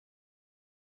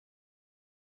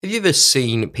Have you ever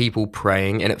seen people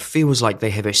praying and it feels like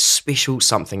they have a special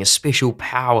something, a special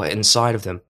power inside of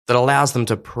them that allows them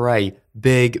to pray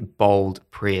big, bold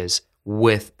prayers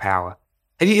with power?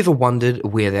 Have you ever wondered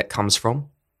where that comes from?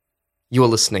 You're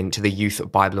listening to the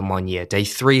Youth Bible in 1 Year, day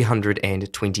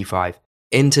 325.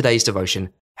 In today's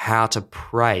devotion, how to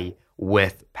pray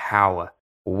with power.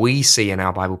 We see in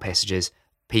our Bible passages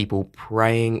people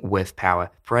praying with power,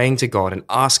 praying to God and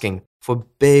asking for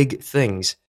big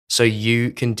things. So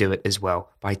you can do it as well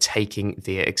by taking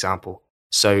their example.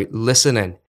 So listen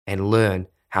in and learn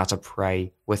how to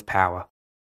pray with power.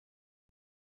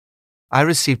 I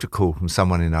received a call from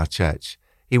someone in our church.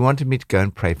 He wanted me to go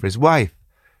and pray for his wife,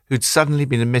 who'd suddenly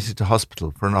been admitted to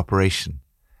hospital for an operation.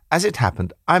 As it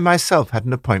happened, I myself had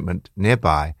an appointment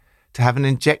nearby to have an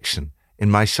injection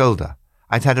in my shoulder.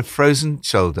 I'd had a frozen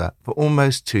shoulder for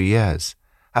almost 2 years.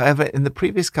 However, in the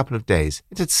previous couple of days,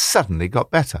 it had suddenly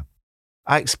got better.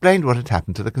 I explained what had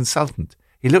happened to the consultant.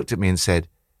 He looked at me and said,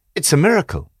 "It's a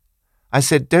miracle." I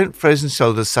said, "Don't frozen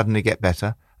shoulders suddenly get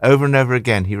better?" Over and over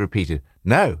again he repeated,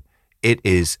 "No, it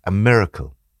is a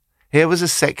miracle." Here was a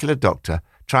secular doctor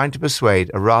trying to persuade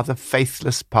a rather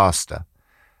faithless pastor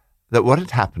that what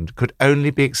had happened could only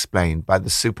be explained by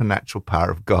the supernatural power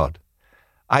of God.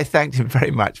 I thanked him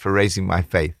very much for raising my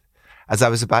faith as I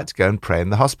was about to go and pray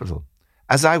in the hospital.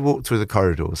 As I walked through the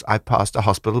corridors, I passed a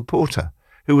hospital porter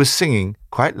who was singing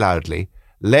quite loudly,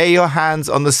 "Lay your hands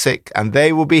on the sick and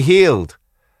they will be healed."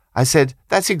 I said,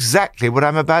 "That's exactly what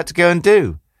I'm about to go and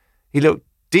do." He looked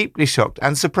deeply shocked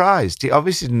and surprised. He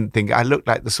obviously didn't think I looked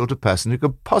like the sort of person who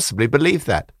could possibly believe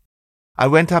that. I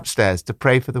went upstairs to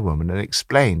pray for the woman and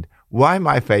explained why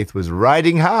my faith was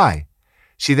riding high.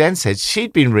 She then said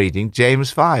she'd been reading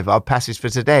James 5, our passage for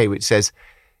today, which says,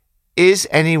 "Is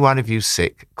any one of you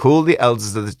sick? Call the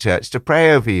elders of the church to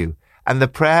pray over you, and the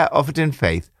prayer offered in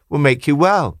faith will make you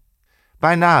well."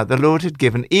 By now, the Lord had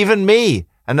given even me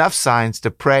enough signs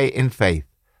to pray in faith.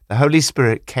 The Holy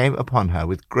Spirit came upon her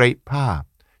with great power.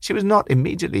 She was not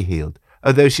immediately healed,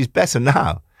 although she's better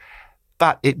now.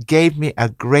 But it gave me a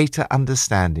greater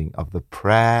understanding of the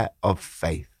prayer of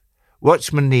faith.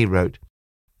 Watchman Nee wrote,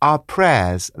 "Our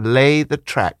prayers lay the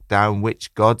track down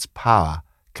which God's power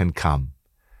can come.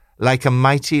 Like a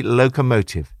mighty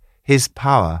locomotive, his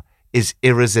power is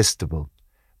irresistible,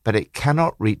 but it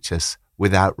cannot reach us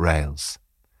without rails."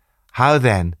 How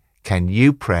then can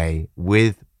you pray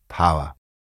with power?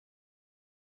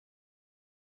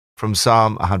 From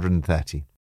Psalm 130.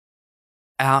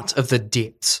 Out of the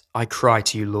depths I cry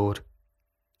to you, Lord.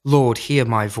 Lord, hear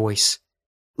my voice.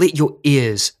 Let your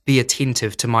ears be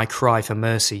attentive to my cry for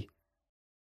mercy.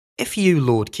 If you,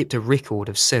 Lord, kept a record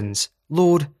of sins,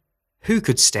 Lord, who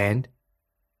could stand?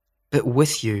 But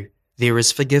with you there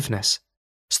is forgiveness,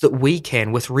 so that we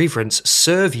can with reverence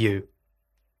serve you.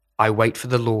 I wait for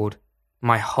the Lord,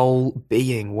 my whole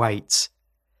being waits,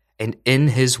 and in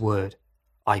his word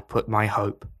I put my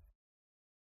hope.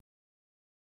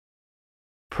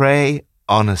 Pray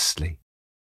honestly.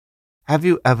 Have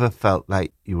you ever felt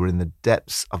like you were in the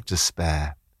depths of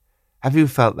despair? Have you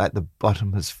felt like the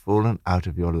bottom has fallen out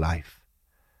of your life?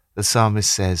 The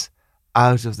psalmist says,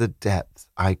 "Out of the depth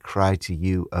I cry to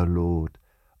you, O Lord.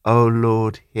 O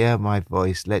Lord, hear my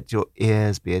voice. Let your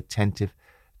ears be attentive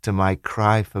to my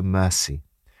cry for mercy."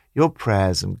 Your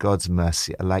prayers and God's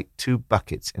mercy are like two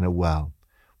buckets in a well.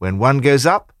 When one goes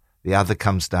up, the other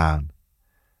comes down.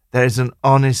 There is an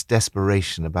honest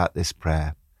desperation about this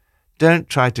prayer. Don't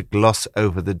try to gloss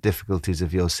over the difficulties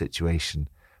of your situation,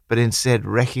 but instead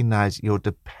recognize your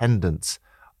dependence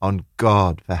on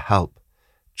God for help.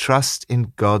 Trust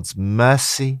in God's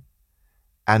mercy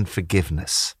and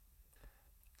forgiveness.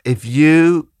 If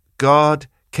you, God,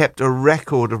 kept a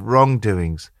record of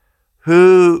wrongdoings,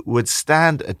 who would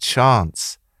stand a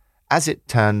chance? As it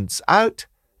turns out,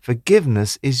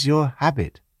 forgiveness is your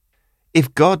habit.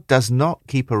 If God does not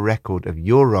keep a record of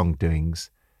your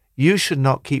wrongdoings, you should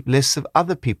not keep lists of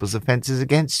other people's offences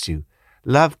against you.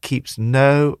 Love keeps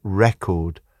no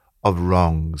record of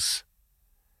wrongs.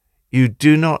 You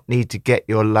do not need to get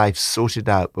your life sorted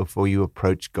out before you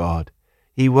approach God.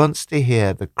 He wants to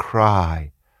hear the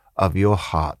cry of your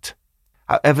heart.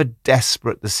 However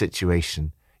desperate the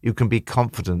situation, you can be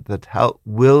confident that help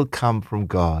will come from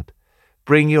God.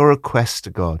 Bring your request to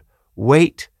God.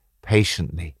 Wait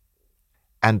patiently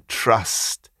and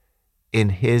trust in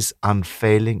his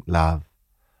unfailing love.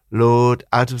 Lord,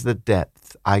 out of the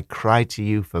depth I cry to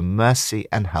you for mercy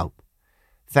and help.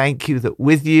 Thank you that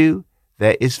with you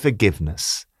there is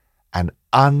forgiveness and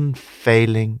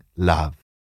unfailing love.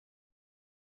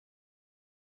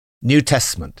 New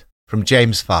Testament from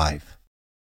James 5.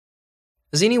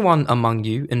 Is anyone among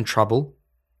you in trouble?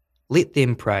 Let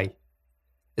them pray.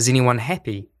 Is anyone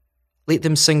happy? Let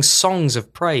them sing songs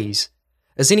of praise.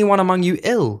 Is anyone among you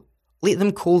ill? Let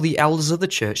them call the elders of the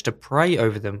church to pray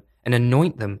over them and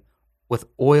anoint them with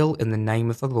oil in the name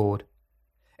of the Lord.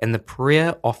 And the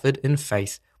prayer offered in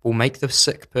faith will make the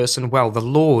sick person well. The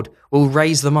Lord will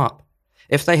raise them up.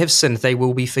 If they have sinned, they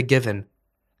will be forgiven.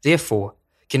 Therefore,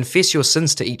 confess your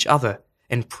sins to each other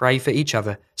and pray for each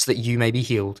other so that you may be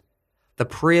healed. The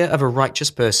prayer of a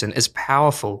righteous person is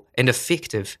powerful and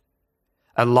effective.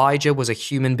 Elijah was a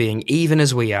human being, even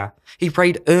as we are. He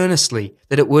prayed earnestly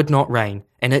that it would not rain,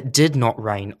 and it did not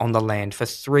rain on the land for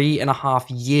 3.5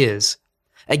 years.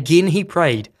 Again he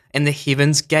prayed, and the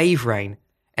heavens gave rain,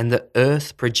 and the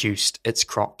earth produced its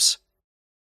crops.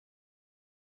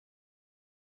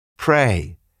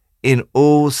 Pray in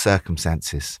all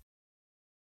circumstances.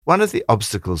 One of the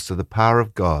obstacles to the power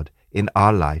of God in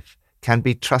our life can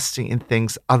be trusting in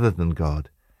things other than God.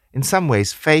 In some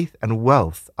ways, faith and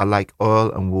wealth are like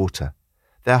oil and water.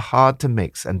 They're hard to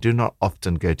mix and do not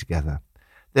often go together.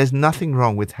 There's nothing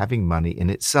wrong with having money in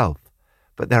itself,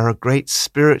 but there are great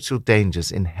spiritual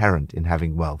dangers inherent in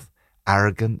having wealth: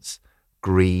 arrogance,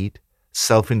 greed,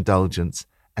 self-indulgence,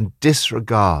 and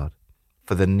disregard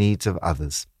for the needs of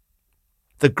others.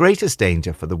 The greatest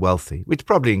danger for the wealthy, which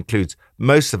probably includes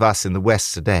most of us in the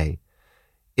West today,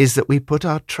 is that we put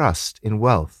our trust in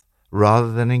wealth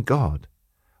rather than in God.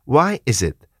 Why is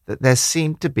it that there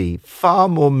seem to be far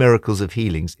more miracles of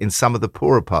healings in some of the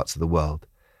poorer parts of the world?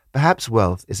 Perhaps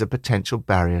wealth is a potential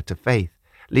barrier to faith,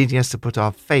 leading us to put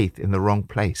our faith in the wrong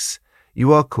place.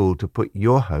 You are called to put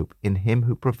your hope in Him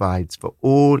who provides for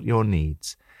all your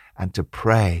needs and to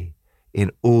pray in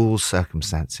all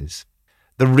circumstances.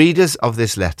 The readers of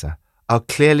this letter are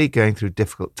clearly going through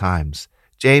difficult times.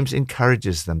 James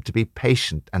encourages them to be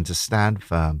patient and to stand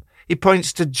firm. He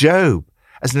points to Job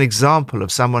as an example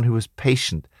of someone who was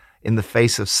patient in the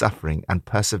face of suffering and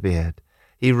persevered.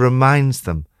 He reminds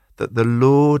them that the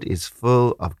Lord is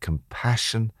full of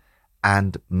compassion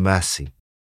and mercy.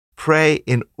 Pray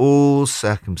in all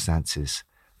circumstances.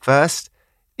 First,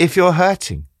 if you're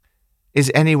hurting,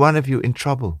 is any one of you in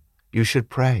trouble? You should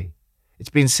pray. It's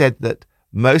been said that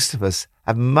most of us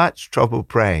have much trouble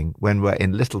praying when we're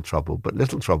in little trouble, but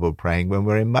little trouble praying when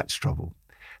we're in much trouble.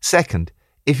 Second,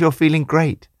 if you're feeling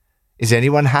great, is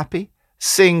anyone happy?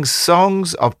 Sing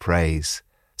songs of praise.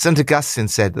 St. Augustine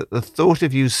said that the thought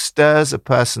of you stirs a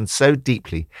person so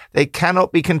deeply they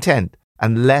cannot be content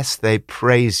unless they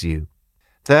praise you.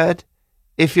 Third,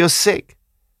 if you're sick,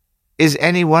 is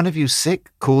any one of you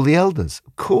sick? Call the elders.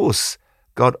 Of course,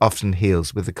 God often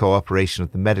heals with the cooperation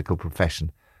of the medical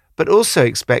profession, but also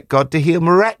expect God to heal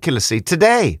miraculously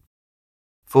today.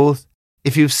 Fourth,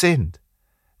 if you've sinned,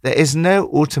 there is no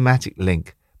automatic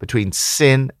link between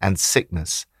sin and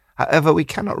sickness. However, we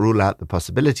cannot rule out the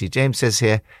possibility. James says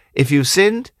here, if you've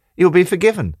sinned, you'll be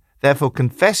forgiven. Therefore,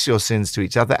 confess your sins to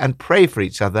each other and pray for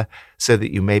each other so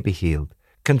that you may be healed.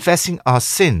 Confessing our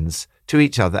sins to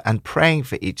each other and praying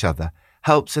for each other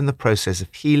helps in the process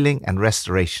of healing and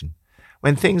restoration.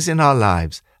 When things in our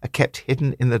lives are kept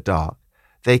hidden in the dark,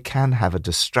 they can have a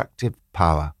destructive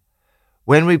power.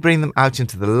 When we bring them out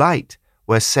into the light,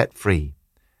 we're set free.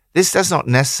 This does not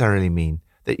necessarily mean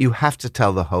that you have to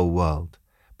tell the whole world,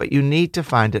 but you need to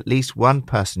find at least one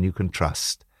person you can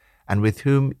trust and with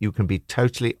whom you can be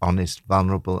totally honest,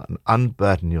 vulnerable, and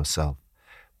unburden yourself.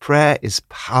 Prayer is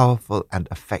powerful and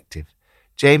effective.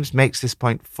 James makes this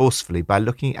point forcefully by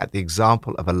looking at the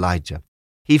example of Elijah.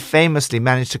 He famously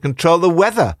managed to control the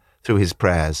weather through his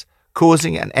prayers,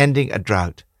 causing and ending a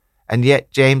drought. And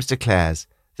yet James declares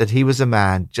that he was a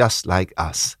man just like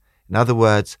us. In other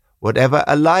words, whatever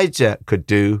Elijah could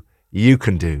do, you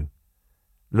can do.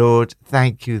 Lord,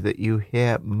 thank you that you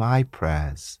hear my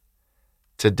prayers.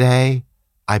 Today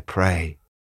I pray.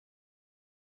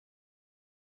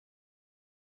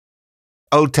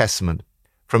 Old Testament,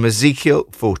 from Ezekiel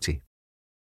 40.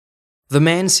 The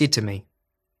man said to me,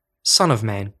 Son of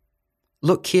man,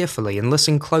 look carefully and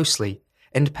listen closely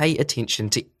and pay attention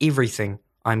to everything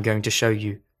I'm going to show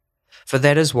you, for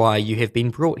that is why you have been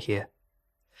brought here.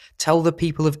 Tell the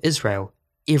people of Israel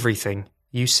everything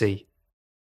you see.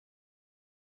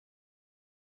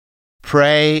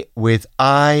 Pray with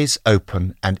eyes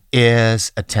open and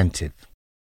ears attentive.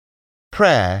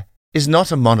 Prayer is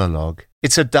not a monologue,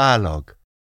 it's a dialogue.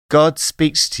 God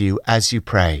speaks to you as you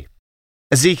pray.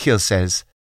 Ezekiel says,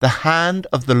 "The hand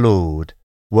of the Lord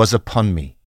was upon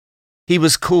me." He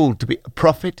was called to be a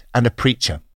prophet and a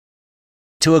preacher.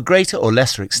 To a greater or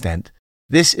lesser extent,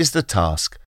 this is the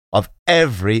task of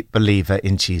every believer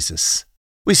in Jesus.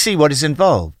 We see what is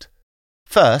involved.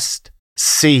 First,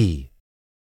 see.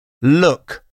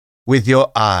 Look with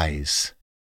your eyes.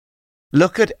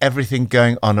 Look at everything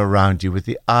going on around you with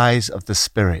the eyes of the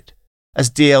Spirit. As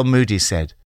D.L. Moody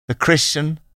said, the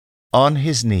Christian on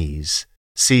his knees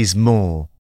sees more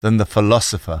than the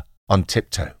philosopher on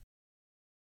tiptoe.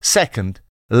 Second,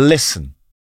 listen.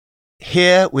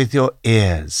 Hear with your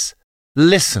ears.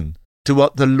 Listen to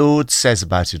what the Lord says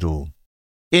about it all.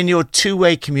 In your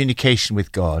two-way communication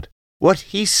with God,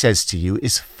 what He says to you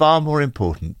is far more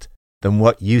important than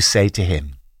what you say to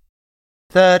Him.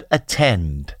 Third,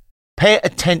 attend. Pay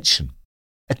attention.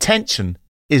 Attention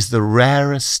is the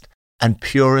rarest and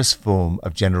purest form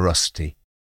of generosity,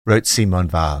 wrote Simone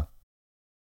Weil.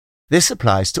 This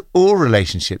applies to all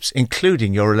relationships,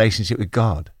 including your relationship with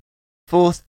God.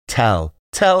 Fourth, tell.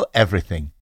 Tell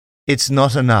everything. It's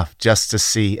not enough just to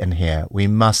see and hear. We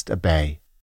must obey.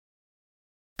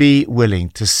 Be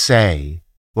willing to say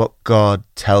what God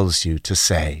tells you to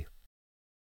say.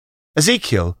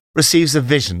 Ezekiel receives a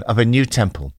vision of a new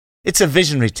temple. It's a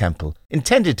visionary temple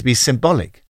intended to be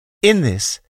symbolic. In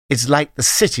this, it's like the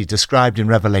city described in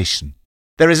Revelation.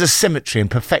 There is a symmetry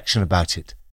and perfection about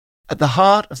it. At the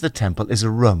heart of the temple is a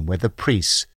room where the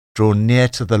priests draw near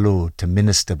to the Lord to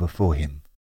minister before Him.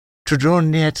 To draw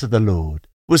near to the Lord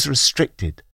was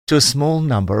restricted to a small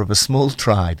number of a small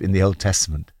tribe in the Old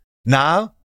Testament.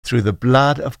 Now, through the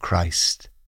blood of Christ,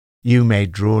 you may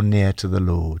draw near to the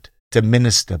Lord to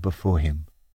minister before Him.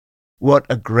 What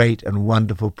a great and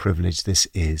wonderful privilege this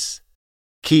is.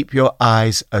 Keep your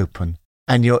eyes open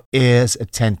and your ears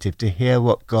attentive to hear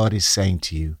what God is saying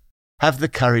to you. Have the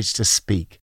courage to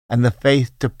speak and the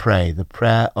faith to pray the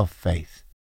prayer of faith.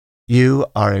 You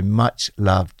are a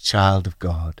much-loved child of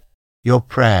God. Your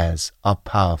prayers are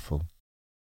powerful.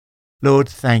 Lord,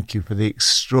 thank you for the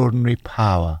extraordinary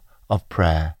power of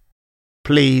prayer.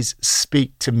 Please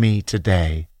speak to me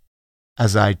today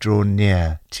as I draw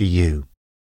near to you.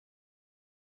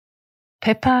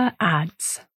 Pippa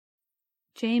adds,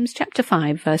 James chapter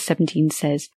 5 verse 17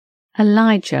 says,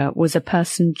 Elijah was a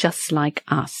person just like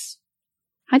us.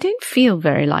 I don't feel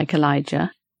very like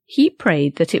Elijah. He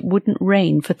prayed that it wouldn't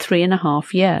rain for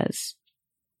 3.5 years.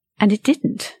 And it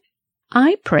didn't.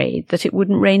 I prayed that it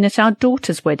wouldn't rain at our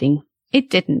daughter's wedding. It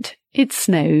didn't. It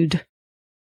snowed.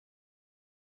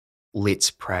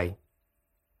 Let's pray.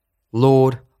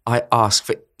 Lord, I ask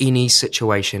for any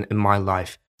situation in my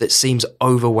life that seems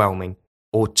overwhelming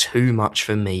or too much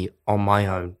for me on my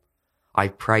own. I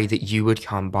pray that you would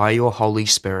come by your Holy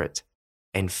Spirit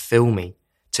and fill me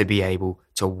to be able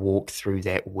to walk through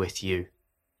that with you.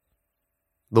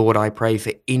 Lord, I pray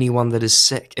for anyone that is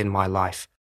sick in my life.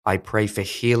 I pray for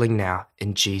healing now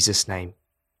in Jesus' name.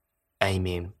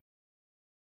 Amen.